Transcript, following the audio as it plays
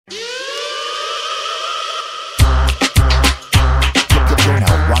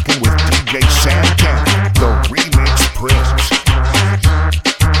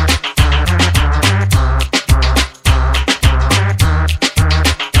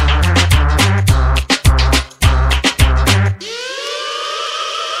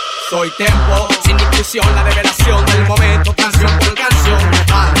soy tempo, sin discusión, la revelación del momento, canción por canción,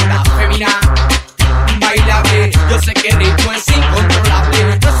 banda femina, bailable. Yo sé que el ritmo es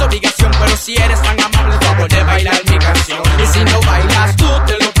incontrolable, no es obligación, pero si eres tan amable, favor de bailar mi canción. Y si no bailas, tú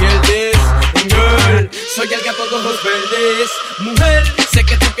te lo pierdes. Girl, soy el gato de ojos verdes. Mujer, sé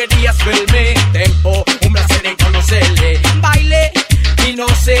que tú querías verme. Tempo, un placer en conocerle. Baile y no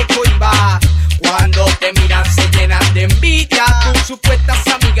se cohiba. Cuando te miran se llenan de envidia. Tus supuestas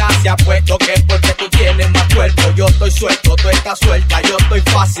amigas se apuesto que es porque tú tienes más cuerpo. Yo estoy suelto, tú estás suelta. Yo estoy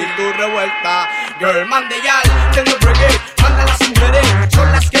fácil, tú revuelta. Girl, mande ya, tengo reggae. Manda las mujeres,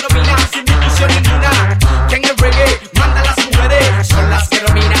 son las que dominan sin discusión ninguna. Que en el reggae, manda las mujeres, son las que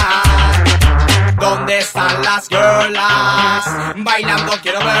dominan. ¿Dónde están las girlas? Bailando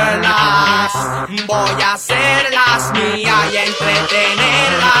quiero verlas. Voy a hacerlas mías y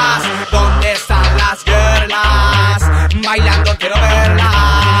entretenerlas. ¿Dónde están las girlas? Bailando quiero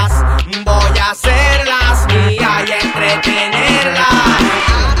verlas. Voy a hacerlas mías y entretenerlas.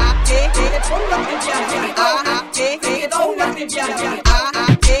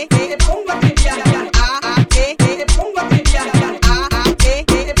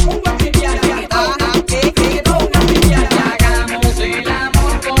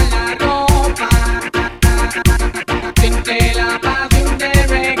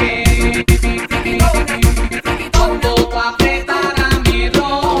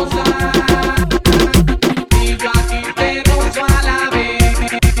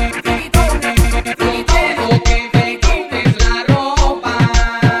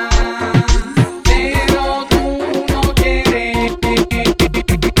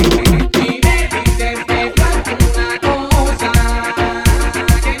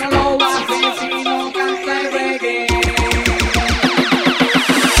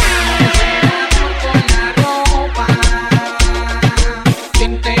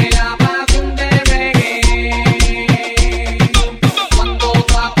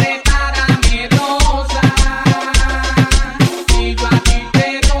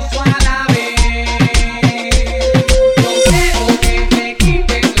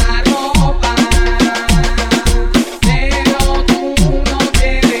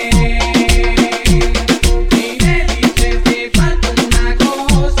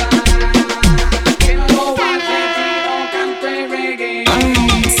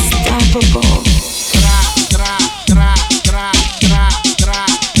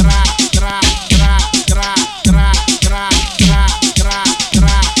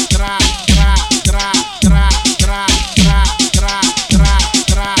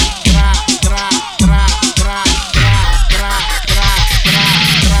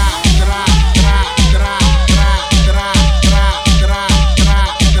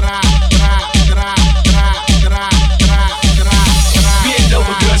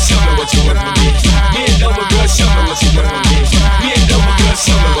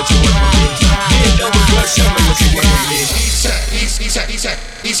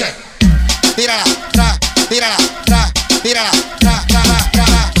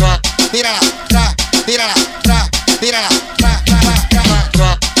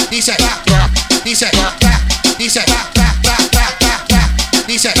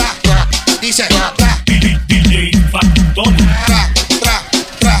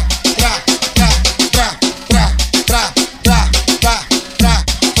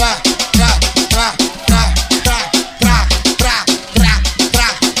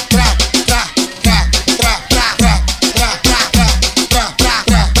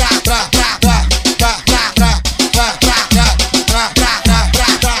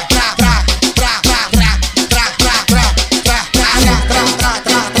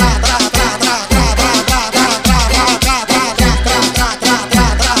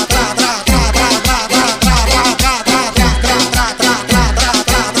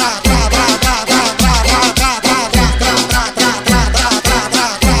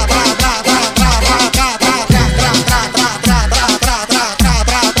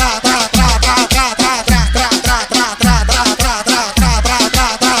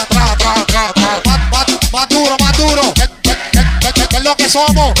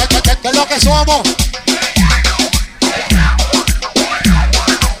 somos? ¿Qué es lo que somos?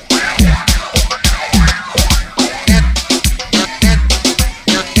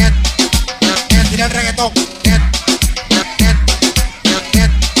 Tira el reggaetón.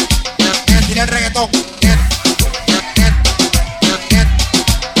 Tira el reggaetón.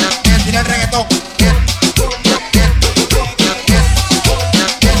 Tira el reggaetón.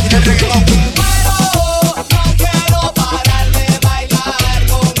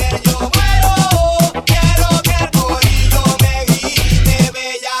 Quiero que el corillo me grite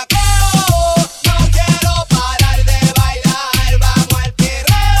bellaqueo.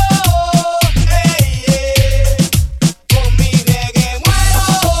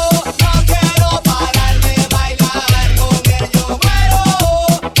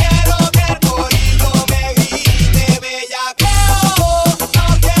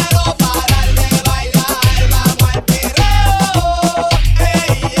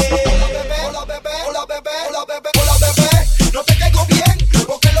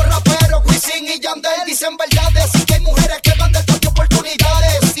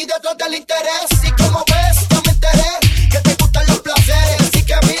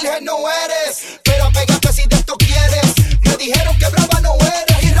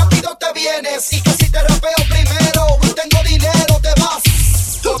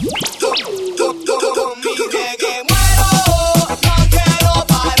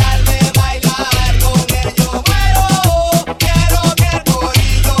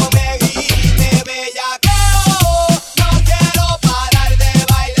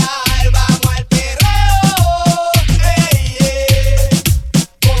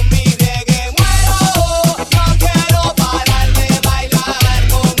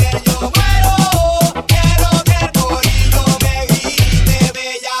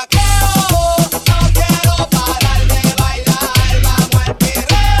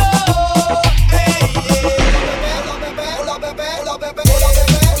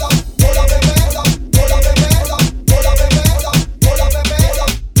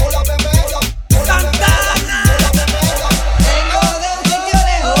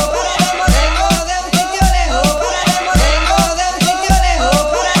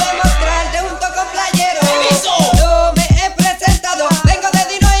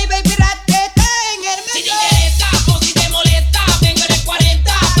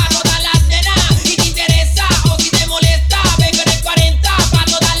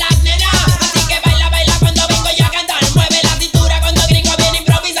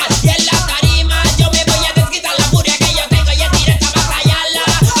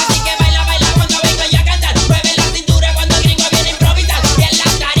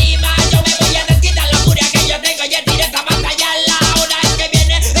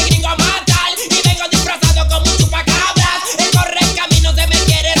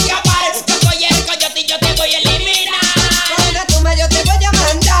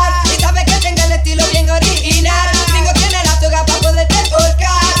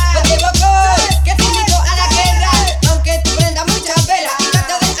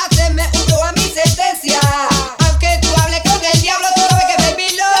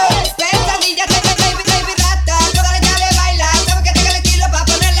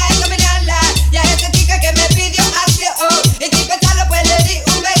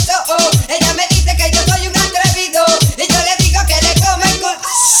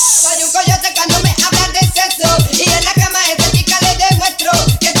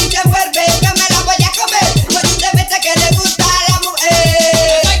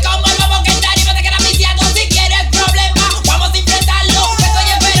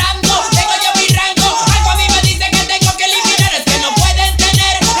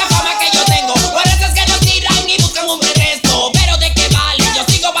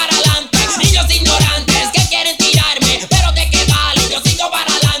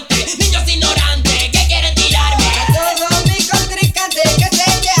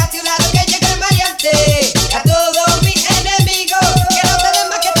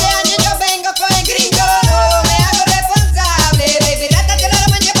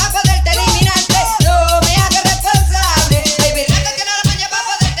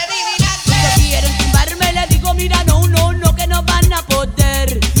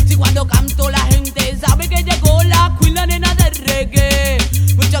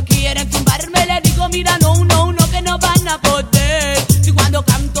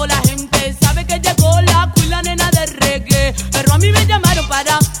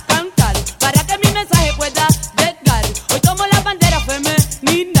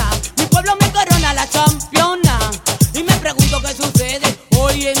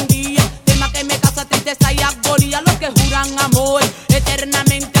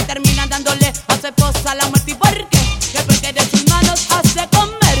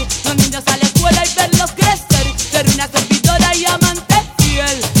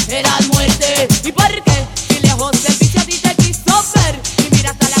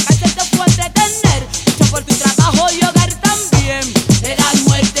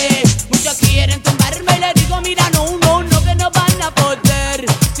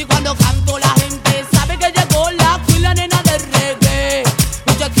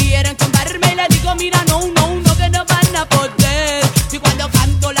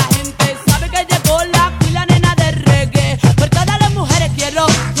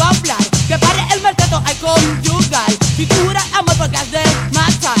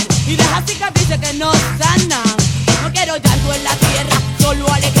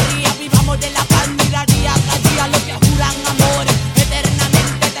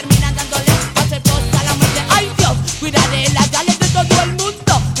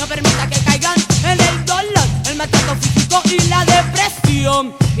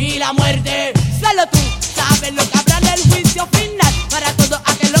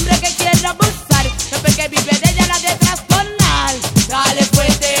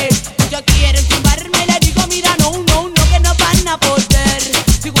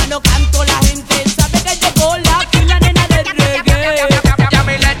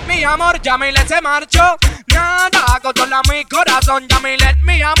 se marchó. Nada controla mi corazón. Yamilet,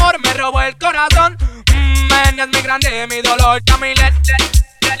 mi amor, me robó el corazón. Es mi grande, mi dolor. Yamilet,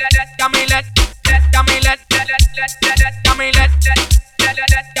 Yamilet, Yamilet, Yamilet, Yamilet,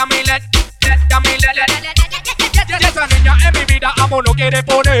 Yamilet. Esa niña en mi vida amo no quiere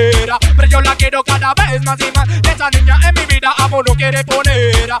poner, pero yo la quiero cada vez más y más. Esa niña en mi vida amo no quiere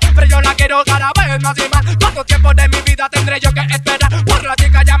poner, pero yo la quiero cada vez más y más. ¿Cuánto tiempo de mi vida tendré yo que esperar por la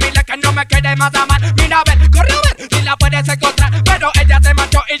chica Yamilet que no me quiere más amar? Mira a ver, corre a ver si la puedes encontrar, pero ella se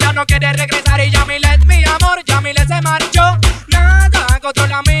marchó y ya no quiere regresar. Y Yamilet, mi amor, Yamilet se marchó. Nada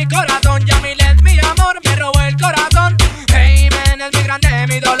controla mi corazón. Yamilet, mi amor, me robó el corazón. Hey, man, es mi grande,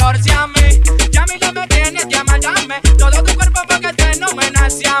 mi dolor. Si a mí Yamilet me tienes que amarme todo tu cuerpo porque te no me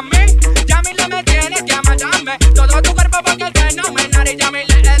nace a mí. Yamilet me tienes que amarme todo tu cuerpo porque te no me nace.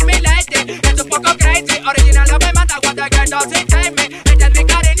 Yamilet es mi lady, es un poco crazy. Original no me mata, what the girl doesn't take me. Ella es mi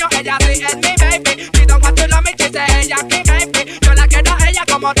cariño, ella sí es mi baby. Si don't want to love me, dice ella que baby. Yo la quiero a ella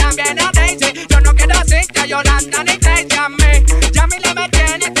como también a Daisy. Yo no quiero Cintia, Yolanda ni Daisy a mí. Yamilet me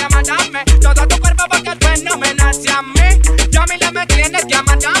tienes que amarme todo tu cuerpo porque el fenomenal si a mí. Yamilet me tienes que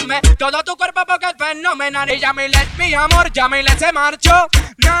amarme todo tu cuerpo porque el fenomenal. Y Yamilet, mi amor, Yamilet se marchó.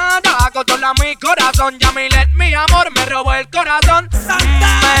 Nada controla mi corazón. Yamilet, mi amor, me robó el corazón. Es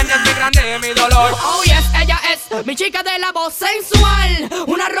mi grande, mi dolor. Oh yes, ella es mi chica de la voz sensual.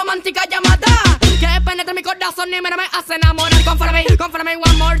 Una romántica llamada que penetra mi corazón y me hace enamorar. Confórame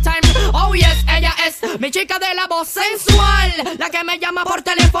one more time. Oh yes, ella es mi chica de la voz sensual, la que me llama por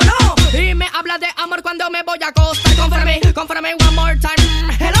teléfono y me habla de amor cuando me voy a acostar. Confórame one more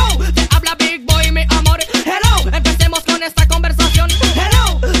time. Hello, te habla Big Boy, mi amor. Hello, empecemos con esta conversación.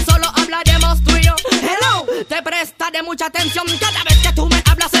 Hello, solo hablaremos tú y yo. Hello, te prestaré mucha atención. Cada vez que tú me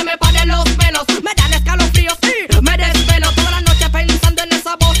hablas se me paran los pelos, me dan escalofríos y me desvelo toda la noche pensando en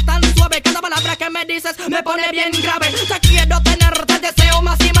esa voz tan suave. Cada palabra que me dices me pone bien grave. Te quiero tener, te deseo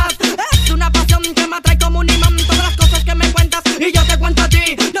más y más. Es una pasión que me atrae como un imán. Todas las cosas que me cuentas y yo te cuento a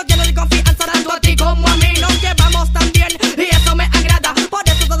ti. No quiero ni confianza tanto a ti como a mí. Nos llevamos tan bien y eso me agrada. Por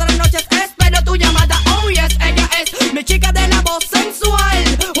eso todas las noches espero tu llamada. Oh yes, ella es mi chica de la voz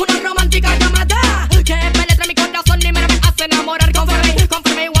sensual, una romántica llamada que penetra mi corazón y me hace enamorar.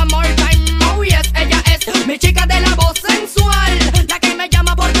 Confórame one more time. Oh yes, ella es mi chica de la voz sensual, la que me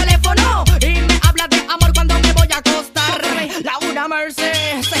llama por teléfono y me habla de amor cuando me voy a acostar. Laura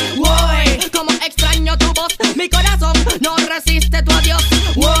Mercedes, woy, como extraño tu voz. Mi corazón no resiste tu adiós.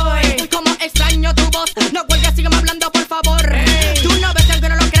 Woy, como extraño tu voz. No cuelgues, sígueme hablando por favor. Tú no ves que aunque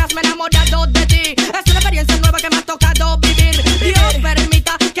no lo creas me he enamorado de ti. Es una experiencia nueva que me ha tocado vivir. Dios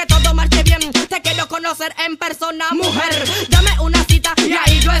permita que todo marche bien. Te quiero conocer en persona, mujer. Dame una cita y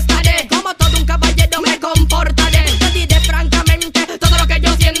ahí yo estaré. Como todo un caballero me comportaré. Te diré francamente todo lo que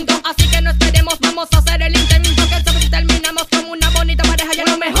yo siento. Así que no esperemos, vamos a hacer el intento. Que sabes si terminamos como una bonita pareja. Y a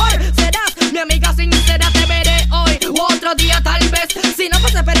lo mejor serás mi amiga sincera. Te veré hoy u otro día tal vez. Si no,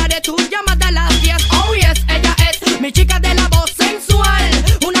 pues esperaré tu llamada a las 10. Oh yes, ella es mi chica de la voz sensual,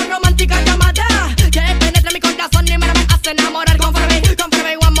 una romántica llamada que penetra mi corazón y me hace enamorar. Confórame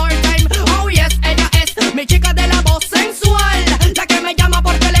one more time. Oh yes, ella es mi chica de la voz sensual, la que me llama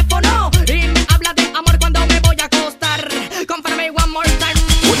por teléfono y me habla de amor cuando me voy a acostar. Confórame one more time.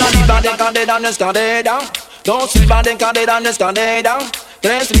 Una libra de cadera en escalera, dos libras de cadera en escalera,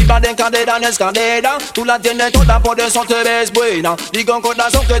 tres libras de cadera en escalera. Tú la tienes toda, por eso te ves buena. Digo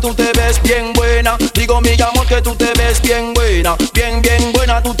corazón que tú te ves bien buena. Digo mi amor que tú te ves bien buena. Bien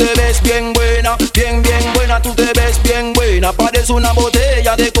buena, tú te ves bien buena. Bien buena, tú te ves bien buena. Parece una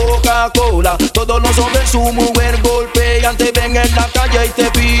botella de Coca-Cola. Todos los hombres su mujer golpean. Te ven en la calle y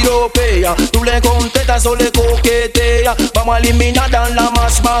te piropea. Tú le contestas o le coquetea. Vamos a eliminar a la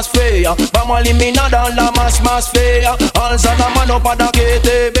más fea. Vamos a eliminar a la más fea. Alza la mano para que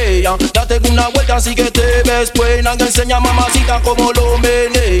te vean. Date una vuelta así que te ves buena. Que enseña mamacita como lo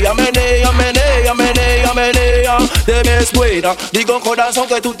menea. Menea. Te ves buena. Digo corazón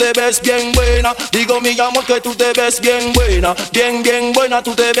que tú te ves bien buena. Digo mi amor que tú te ves bien buena. Bien buena,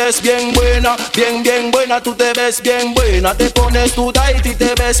 tú te ves bien buena. Bien buena, tú te ves bien buena. Te pones tu tight y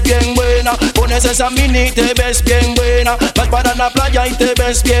te ves bien buena. Pones esa mini y te ves bien buena. Vas para la playa y te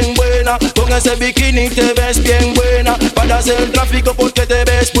ves bien buena. Con ese bikini te ves bien buena. Para hacer el tráfico porque te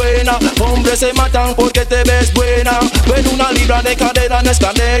ves buena. Hombres se matan porque te ves buena. Ven una libra de cadera no es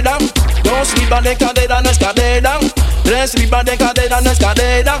cadera. Dos libras de cadera no es cadera. Tres libras de cadera no es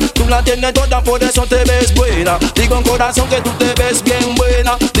cadera. Tú la tienes toda, por eso te ves buena. Digo en corazón que tú te ves bien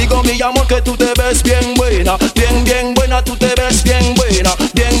buena. Digo mi amor que tú te ves bien buena. Bien buena, tú te ves bien buena.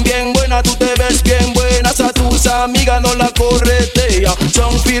 Bien buena, tú te ves bien buena. Esa tu tus amigas no la corretea.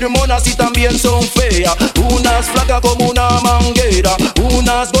 Son firmonas y también son feas. Unas flacas como una manguera,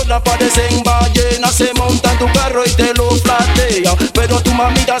 unas gordas parecen ballenas. Se montan tu carro y te lo flatea. Pero tu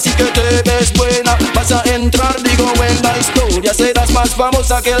mamita sí que te ves buena. Vas a entrar, digo, en la historia. Serás más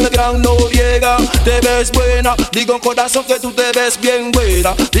famosa que el gran Noriega. Te ves buena, digo corazón que tú te ves bien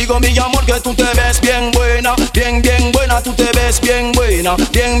buena. Digo mi amor que tú te ves bien buena. Bien, bien buena, tú te ves bien buena.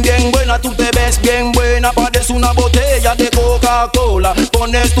 Bien, bien buena, tú te ves bien buena. Pareces una botella de Coca-Cola.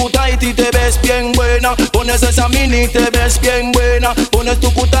 Pones tu tight y te ves bien buena. Pones esa mini y te ves bien buena. Pones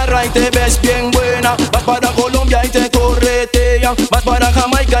tu cutarra y te ves bien buena. Vas para Colombia y te corretean. Vas para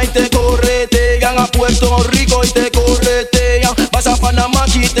Jamaica y te corretean. A Puerto Rico y te corretean. Vas a Panamá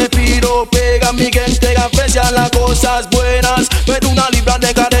y te piropean. Mi gente aprecia las cosas buenas. Pero una libra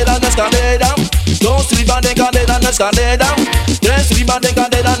de cadera no es cadera. 2 libras de cadera no es cadera. 3 libras de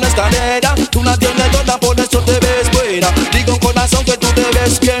cadera no es cadera. Tú la tienes toda, por eso te ves buena. Digo corazón que tú te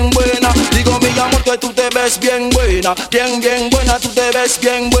ves bien buena. Digo mi amor que tú te ves bien buena. Bien, bien buena, tú te ves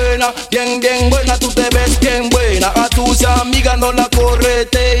bien buena. Bien, bien buena, tú te ves bien buena. A tus amigas no la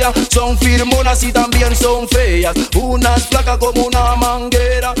corretea. Son firmonas y también son feas. Unas flacas como una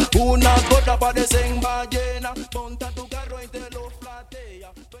manguera. Unas gordas parecen ballenas. Monta tu carro y te lo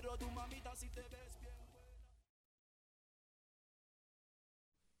flatea. Pero tu mamá